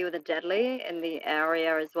robbery with a deadly in the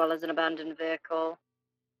area as well as an abandoned vehicle.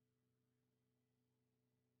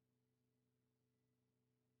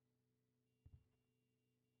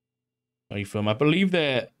 film, I believe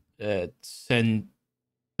that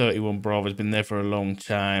 1031 Bravo has been there for a long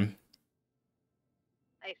time.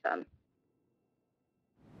 Hey, fun.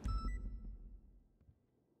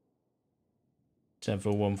 Ten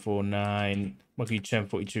for 149. Monkey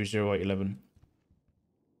 1042 0811.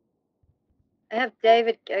 I have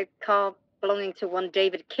David, a car belonging to one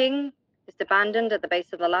David King, just abandoned at the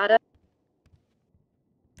base of the ladder.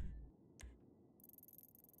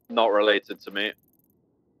 Not related to me.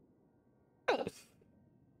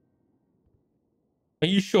 Are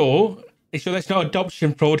you sure? Are you sure that's not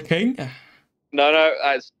adoption fraud, King? No,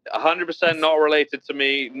 it's 100% not related to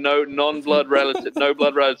me. No non-blood relative, no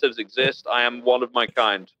blood relatives exist. I am one of my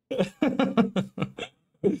kind. I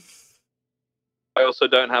also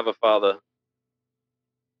don't have a father.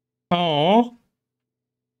 Oh.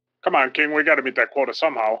 Come on, King. We got to meet that quota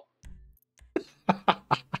somehow.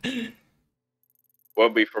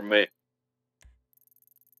 Won't be from me.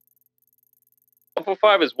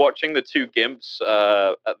 145 is watching the two gimps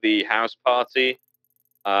at the house party.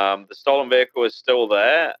 The stolen vehicle is still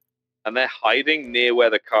there, and they're hiding near where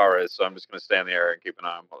the car is. So I'm just going to stay in the area and keep an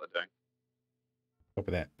eye on what they're doing.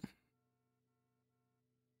 Copy that.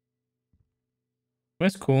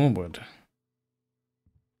 Where's Cornwood?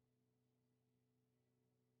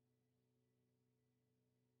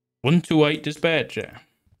 One 2-8 dispatcher.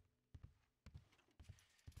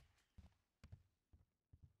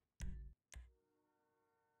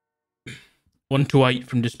 One 2-8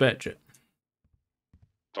 from dispatcher.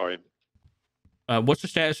 Sorry. What's the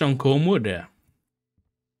status on Cornwood there?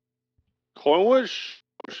 Cornwood?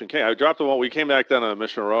 Okay, I dropped him. We came back down to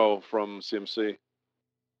Mission Row from CMC.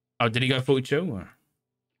 Oh, did he go 42? Or?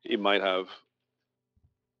 He might have.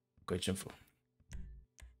 Great info.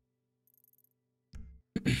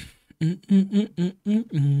 Yeah,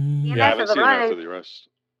 I haven't seen him after the arrest.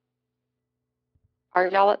 Are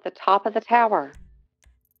y'all at the top of the tower?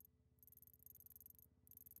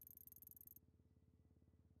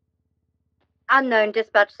 Unknown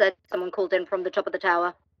dispatch said someone called in from the top of the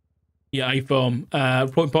tower. Yeah, A-form.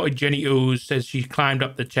 Reported Jenny Ooze says she climbed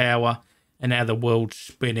up the tower and now the world's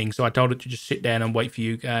spinning. So I told her to just sit down and wait for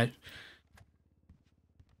you guys.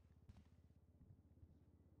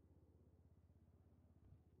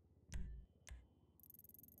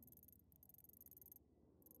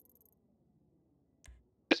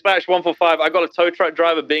 Dispatch 145. I got a tow truck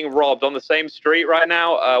driver being robbed on the same street right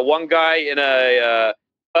now. One guy in a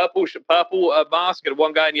purple mask and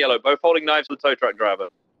one guy in yellow, both holding knives to the tow truck driver.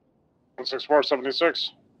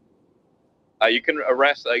 16476. You can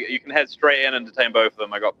arrest. You can head straight in and detain both of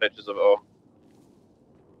them. I got pictures of it all.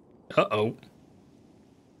 Uh-oh.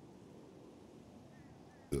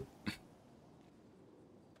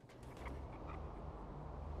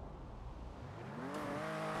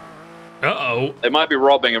 Uh-oh. They might be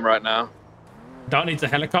robbing him right now. Don't need a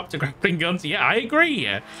helicopter grappling guns. Yeah, I agree.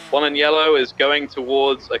 One in yellow is going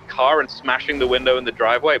towards a car and smashing the window in the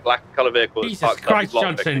driveway. Black color vehicle. Jesus Christ,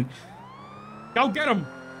 Johnson. Go get him.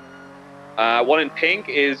 One in pink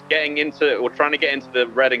is getting into, or trying to get into the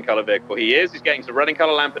red and color vehicle. He's getting to red and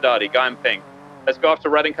color Lampadati. Guy in pink. Let's go after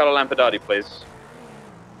red and color Lampadati, please.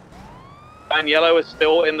 Guy in yellow is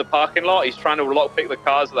still in the parking lot. He's trying to lockpick the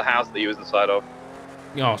cars of the house that he was inside of.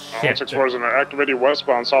 Oh, shit. 164 is in activated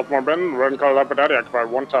westbound Sophomore Bend. Red and color Lampadati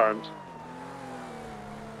activated 1 time.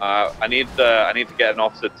 I need to get an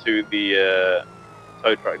officer to the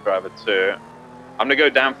tow truck driver too. I'm gonna go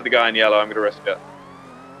down for the guy in yellow. I'm gonna risk it.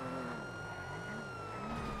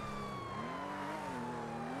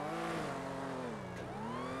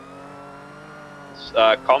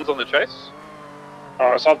 Comms on the chase.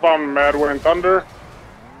 Southbound Madway and Thunder.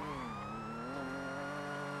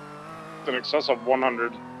 In excess of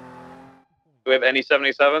 100. Do we have any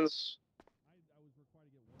 77s?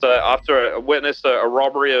 So after a witness a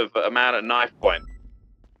robbery of a man at knife point.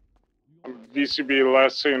 VCB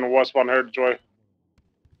last seen westbound Heritage Way.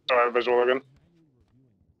 Sorry, visual again.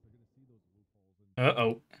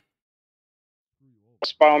 Uh-oh.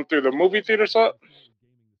 Westbound through the movie theater set.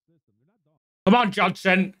 Come on,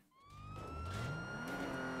 Johnson.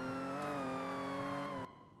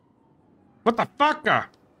 What the fuck?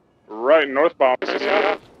 Right, northbound.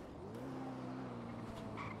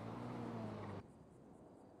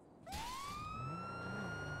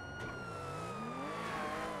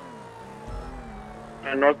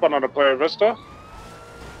 And northbound on the Playa Vista.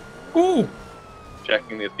 Ooh.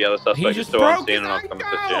 Checking if the other suspect is just still on broke scene his and I'll come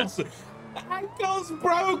assist you. Ankle's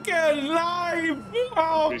broken live.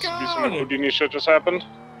 Oh, God. Some Houdini shit just happened.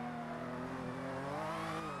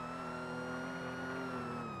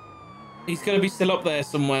 He's gonna be still up there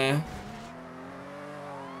somewhere.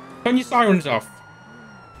 Turn your sirens off.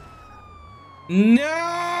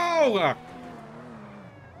 No!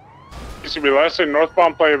 You should be last in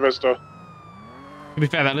northbound Playa Vista. To be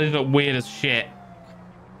fair, that look weird as shit.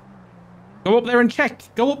 Go up there and check.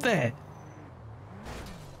 Go up there.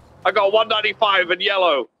 I got 195 in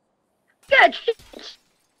yellow. Good.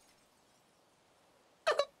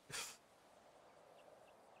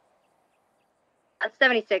 That's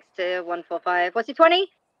 76 to 145. What's he 20?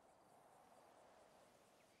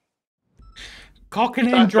 Cocking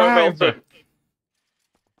in drive.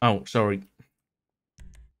 Oh, sorry.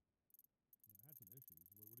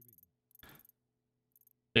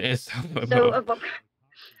 It is. So,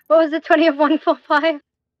 what was the 20 of 145?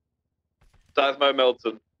 Southmo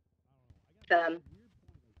Milton.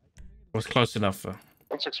 Was close enough.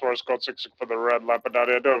 164 is code 6 for the red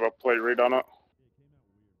Lampadati. I do have a plate read on it.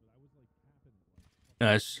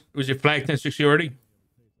 Nice. Was your flag 1060 already?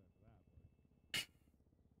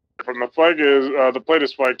 From the flag is the plate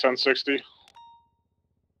is flag 1060.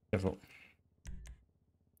 Careful.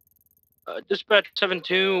 Dispatch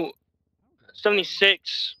 72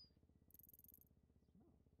 76.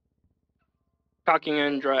 Cocking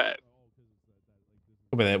and drive.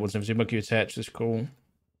 Over there, wasn't it? Monkey attached. That's cool.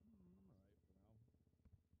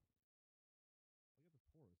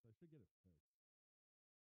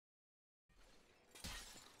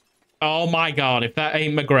 Oh my god, if that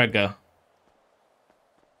ain't McGregor.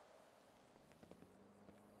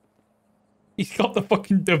 He's got the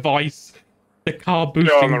fucking device. The car On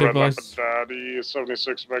boosting the red device. Daddy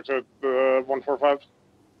 76 back to 145.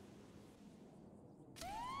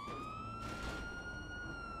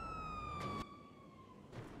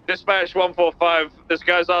 Dispatch 145. This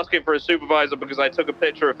guy's asking for a supervisor because I took a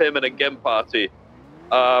picture of him in a game party.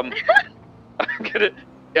 I'm gonna.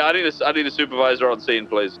 Yeah, I need a supervisor on scene,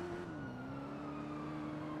 please.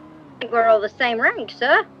 I think we're all the same rank,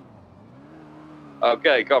 sir.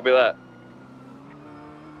 Okay, copy that.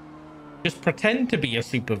 Just pretend to be a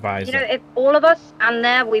supervisor. You know, if all of us and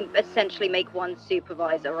there, we essentially make one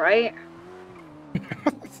supervisor, right?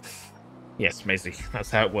 Yes, Maisie. That's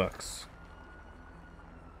how it works.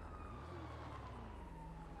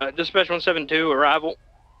 Dispatch 172, arrival.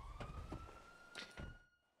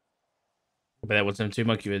 But that was too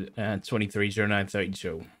monkey with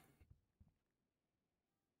 230932.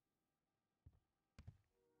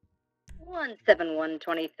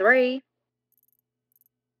 17123.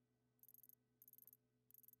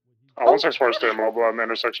 164 stay mobile on the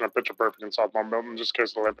intersection of Picture Perfect and South Mount Milton, just in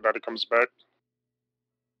case the Lampadati comes back.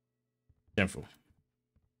 Careful.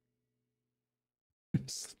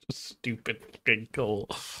 Such a stupid fucking call.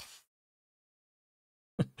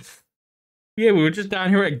 Yeah, we were just down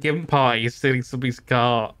here at Gimp Party stealing somebody's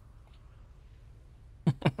car.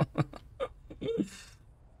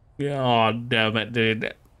 Oh, damn it,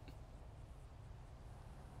 dude.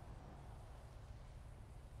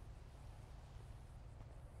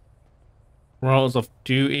 Rolls off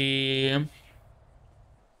duty.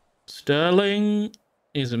 Sterling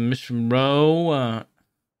is a Mission Row.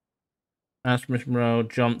 Ash Mission Row.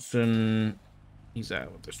 Johnson. He's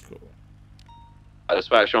out of the school.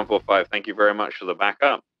 Dispatch 145. Thank you very much for the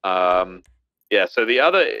backup. Yeah. So the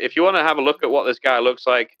other, if you want to have a look at what this guy looks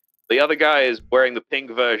like, the other guy is wearing the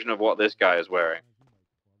pink version of what this guy is wearing.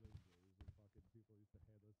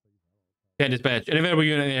 Yeah, dispatch. Anywhere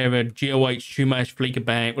unit area, GOH, Chumash, Fleeca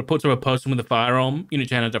Bank. Reports of a person with a firearm. Unit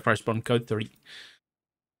channel to first respond code 3.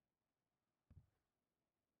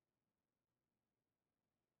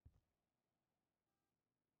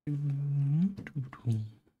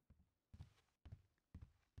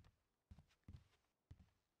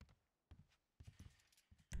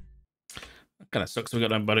 Kind of sucks we got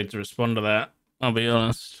nobody to respond to that. I'll be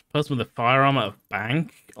honest. Person with a firearm at a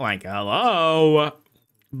bank? Like, hello?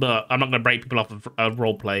 But I'm not going to break people off a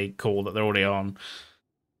roleplay call that they're already on.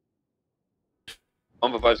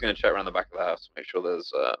 145 is going to check around the back of the house to make sure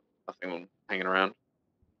there's nothing hanging around.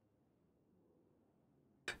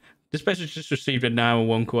 Dispatch has just received a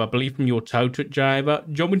 911 call, I believe, from your tow truck driver.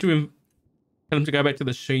 Do you want me to tell him to go back to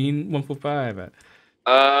the scene, 145?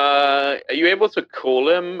 Are you able to call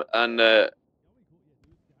him and are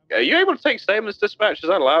you able to take statements, dispatch? Is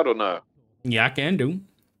that allowed or no? Yeah, I can do.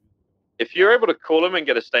 If you're able to call him and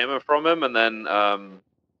get a statement from him, and then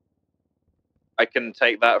I can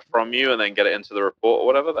take that from you and then get it into the report or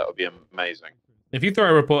whatever, that would be amazing. If you throw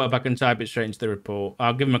a report up, I can type it straight into the report.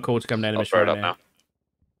 I'll give him a call to come down I'll and throw it up now.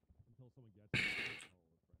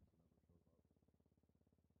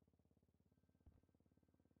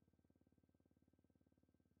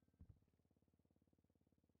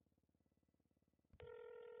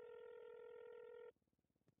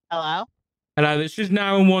 Hello? Hello, this is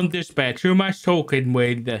 911 dispatch. Who am I talking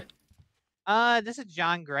with? This is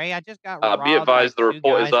John Gray. I just got robbed Be advised, by the two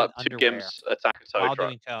report is guys in up to underwear Gimp's attack a tow while truck.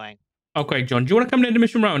 doing towing. Okay, John, do you want to come down to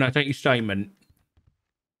Mission Row and I'll take your statement?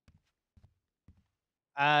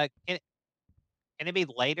 Can it be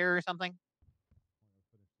later or something?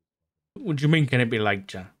 What do you mean, can it be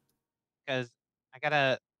later? Because I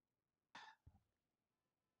gotta.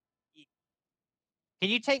 Can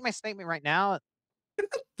you take my statement right now?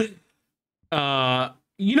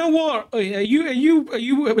 You know what? Are you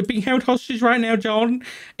being held hostage right now, John?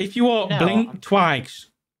 If you are, No, blink twice.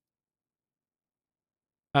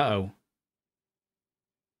 Uh-oh.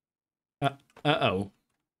 Uh-oh. Uh-oh.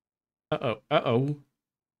 Uh-oh. Oh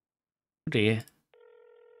dear.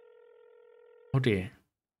 Oh dear.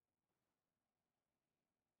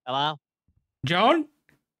 Hello? John?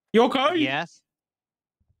 You okay? Yes.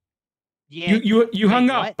 Yeah. You hung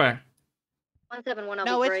wait, up. what? 171, I'll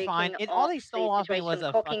No, be it's breaking fine. All off he stole the off me situation was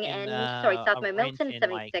a Hawking fucking End. Sorry, South a Mo wrench Milton,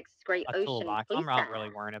 and like 76 Great a Ocean. toolbox. Please I'm not stand. really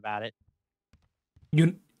worrying about it.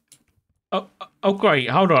 You. Oh, great.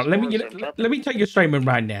 Hold on. Let Score, me take your statement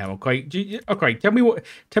right now. Okay. Okay. Tell me what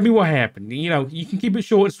happened. You know, you can keep it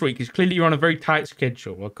short and sweet because clearly you're on a very tight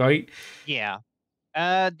schedule. Okay. Yeah.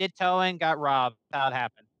 Did towing, got robbed. How it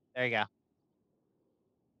happened. There you go.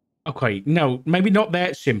 Okay. No, maybe not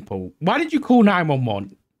that simple. Why did you call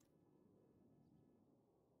 911?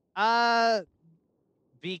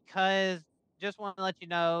 Because just want to let you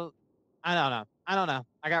know. I don't know.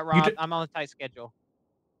 I got You robbed. I'm on a tight schedule.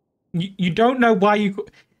 You don't know why you.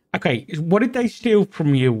 Okay. What did they steal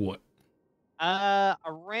from you? A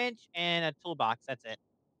wrench and a toolbox. That's it.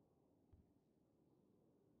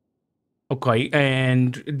 Okay.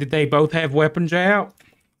 And did they both have weapons out?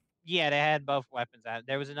 Yeah, they had both weapons out.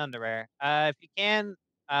 There was an underwear. If you can,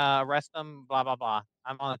 arrest them. Blah blah blah.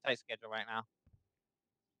 I'm on a tight schedule right now.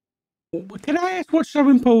 Can I ask what's so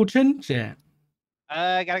important? Yeah.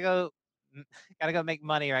 Gotta go. Gotta go make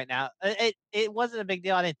money right now. It wasn't a big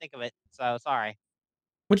deal. I didn't think of it. So sorry.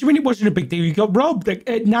 What do you mean it wasn't a big deal? You got robbed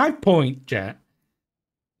at knife point, Jack.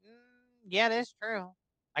 Yeah, that's true.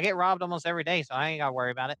 I get robbed almost every day, so I ain't gotta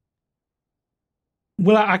worry about it.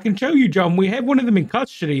 Well, I can tell you, John, we have one of them in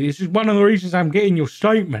custody. This is one of the reasons I'm getting your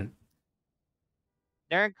statement.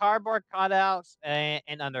 They're in cardboard cutouts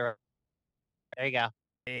and under. There you go.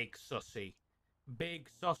 Big sussy. Big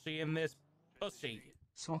sussy in this pussy.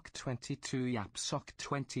 Sock22 Yap,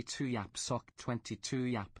 Sock22 Yap,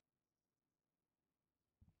 Sock22 Yap.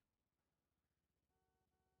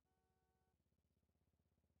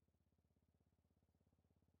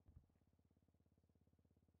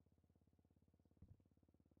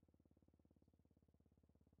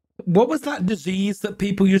 What was that disease that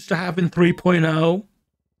people used to have in 3.0?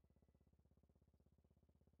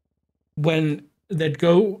 When they'd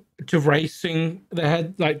go to racing, they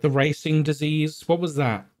had like the racing disease. What was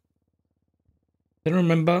that? I don't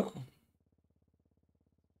remember.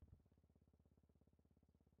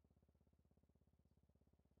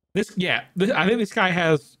 I think this guy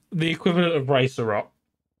has the equivalent of Racer Up.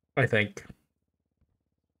 I think.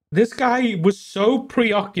 This guy was so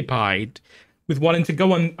preoccupied with wanting to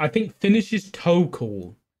go and, I think, finish his tow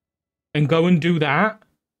call and go and do that,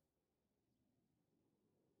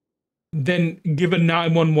 then give a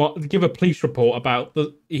 911, give a police report about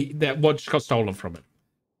that what just got stolen from him.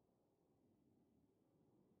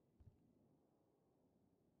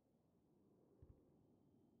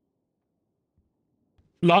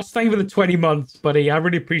 Last thing for the 20 months, buddy. I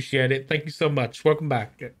really appreciate it. Thank you so much. Welcome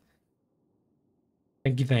back.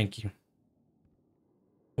 Thank you.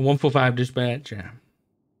 145 dispatch. Yeah.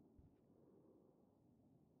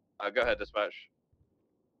 Go ahead, dispatch.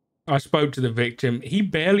 I spoke to the victim. He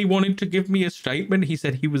barely wanted to give me a statement. He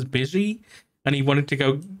said he was busy and he wanted to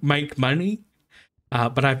go make money.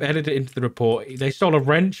 But I've added it into the report. They stole a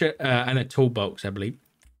wrench and a toolbox, I believe.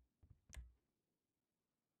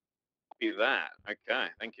 Copy that. Okay,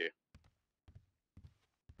 thank you.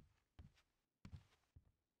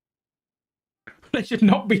 They should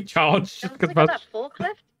not be charged. Don't look at that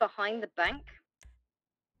forklift behind the bank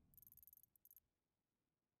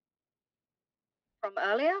from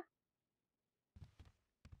earlier.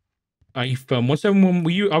 Are you firm? What's everyone?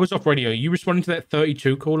 Were you? I was off radio. You responding to that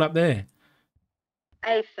 32 call up there?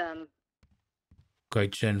 A firm.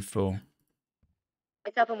 Great, 10-4.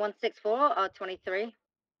 It's up in 164 R23.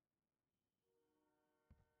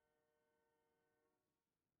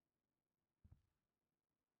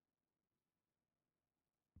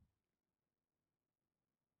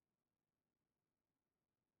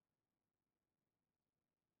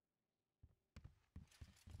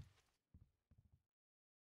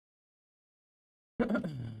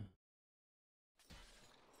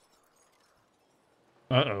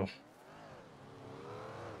 Uh-oh.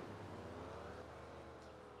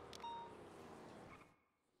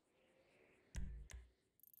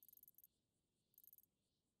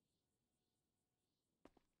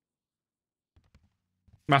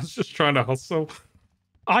 Man's just trying to hustle.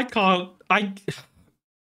 I don't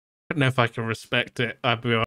know if I can respect it. I'll be honest.